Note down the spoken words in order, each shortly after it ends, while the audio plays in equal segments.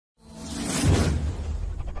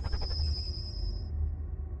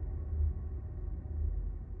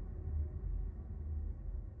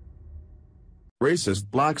Racist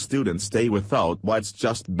black students stay without whites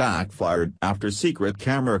just backfired after secret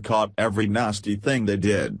camera caught every nasty thing they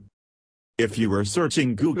did. If you were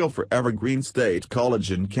searching Google for Evergreen State College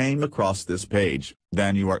and came across this page,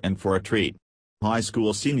 then you are in for a treat. High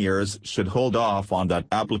school seniors should hold off on that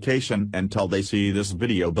application until they see this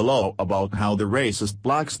video below about how the racist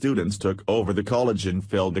black students took over the college and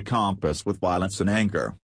filled the campus with violence and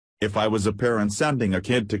anger. If I was a parent sending a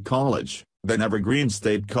kid to college, then Evergreen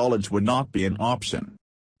State College would not be an option.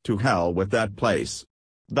 To hell with that place.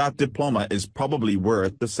 That diploma is probably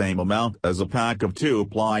worth the same amount as a pack of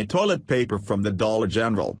 2-ply toilet paper from the Dollar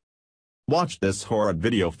General. Watch this horrid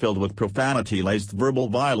video filled with profanity-laced verbal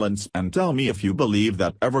violence and tell me if you believe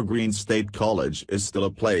that Evergreen State College is still a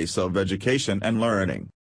place of education and learning.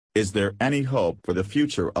 Is there any hope for the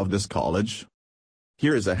future of this college?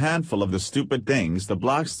 Here is a handful of the stupid things the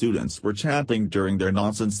black students were chanting during their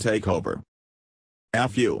nonsense takeover.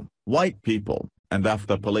 F you, white people, and F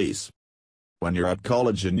the police. When you're at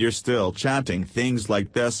college and you're still chanting things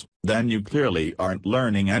like this, then you clearly aren't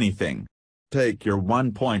learning anything. Take your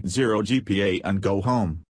 1.0 GPA and go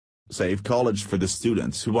home. Save college for the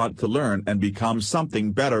students who want to learn and become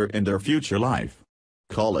something better in their future life.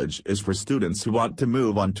 College is for students who want to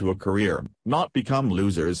move on to a career, not become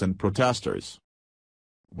losers and protesters.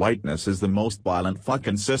 Whiteness is the most violent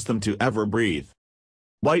fucking system to ever breathe.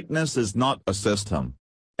 Whiteness is not a system.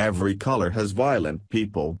 Every color has violent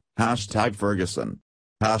people, #Ferguson.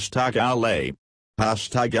 #LA.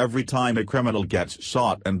 Every time a criminal gets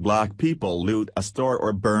shot and black people loot a store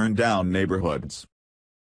or burn down neighborhoods.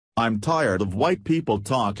 I'm tired of white people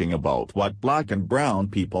talking about what black and brown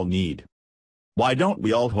people need. Why don't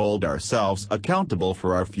we all hold ourselves accountable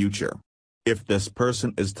for our future? If this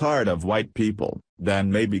person is tired of white people,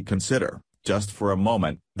 then maybe consider, just for a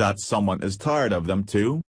moment, that someone is tired of them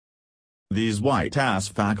too? These white-ass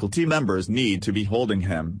faculty members need to be holding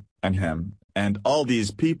him, and all these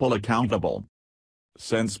people accountable.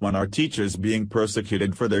 Since when are teachers being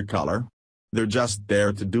persecuted for their color? They're just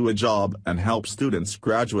there to do a job and help students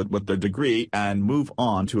graduate with their degree and move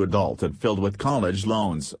on to adulthood filled with college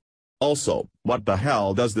loans. Also, what the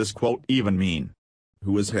hell does this quote even mean?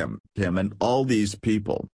 Who is him and all these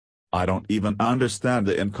people? I don't even understand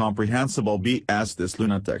the incomprehensible BS this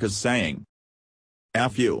lunatic is saying.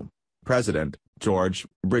 F you, President George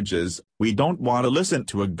Bridges, we don't want to listen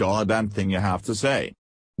to a goddamn thing you have to say.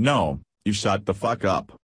 No, you shut the fuck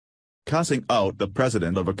up. Cussing out the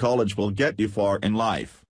president of a college will get you far in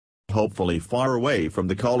life. Hopefully far away from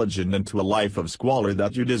the college and into a life of squalor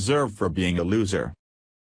that you deserve for being a loser.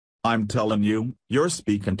 I'm telling you, you're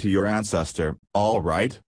speaking to your ancestor,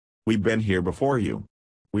 alright? We've been here before you.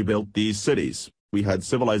 We built these cities, we had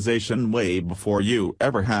civilization way before you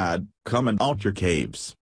ever had, coming out your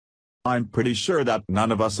caves. I'm pretty sure that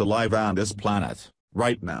none of us alive on this planet,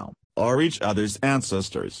 right now, are each other's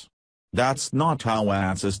ancestors. That's not how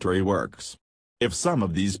ancestry works. If some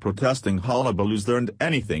of these protesting hullabaloos learned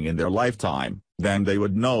anything in their lifetime, then they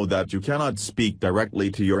would know that you cannot speak directly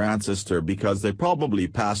to your ancestor because they probably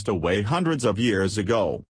passed away hundreds of years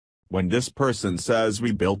ago. When this person says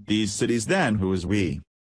we built these cities, then who is we?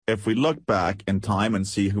 If we look back in time and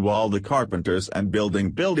see who all the carpenters and building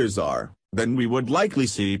builders are, then we would likely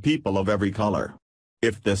see people of every color.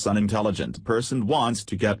 If this unintelligent person wants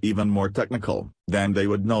to get even more technical, then they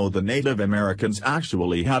would know the Native Americans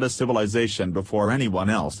actually had a civilization before anyone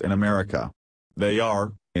else in America. They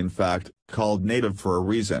are, in fact, called Native for a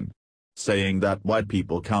reason. Saying that white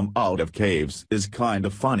people come out of caves is kind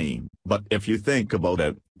of funny, but if you think about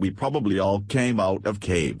it, we probably all came out of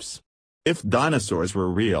caves. If dinosaurs were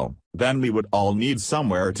real, then we would all need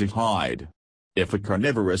somewhere to hide. If a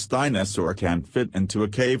carnivorous dinosaur can't fit into a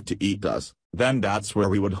cave to eat us, then that's where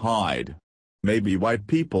we would hide. Maybe white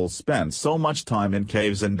people spend so much time in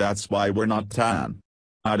caves and that's why we're not tan.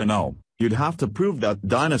 I don't know, you'd have to prove that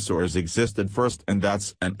dinosaurs existed first and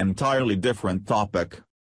that's an entirely different topic.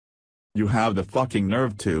 You have the fucking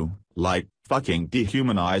nerve to, like, fucking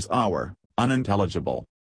dehumanize our unintelligible.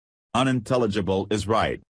 Unintelligible is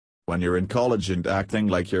right. When you're in college and acting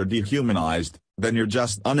like you're dehumanized, then you're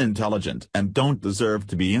just unintelligent and don't deserve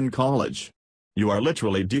to be in college. You are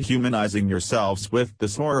literally dehumanizing yourselves with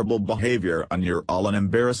this horrible behavior and you're all an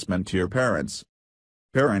embarrassment to your parents.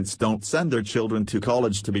 Parents don't send their children to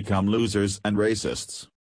college to become losers and racists.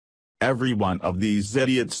 Every one of these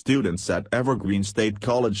idiot students at Evergreen State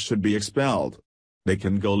College should be expelled. They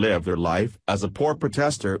can go live their life as a poor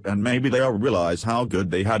protester and maybe they'll realize how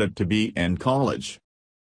good they had it to be in college.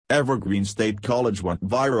 Evergreen State College went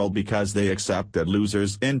viral because they accepted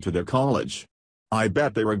losers into their college. I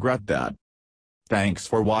bet they regret that. Thanks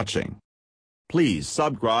for watching. Please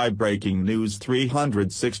subscribe Breaking News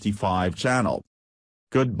 365 channel.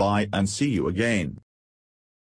 Goodbye and see you again.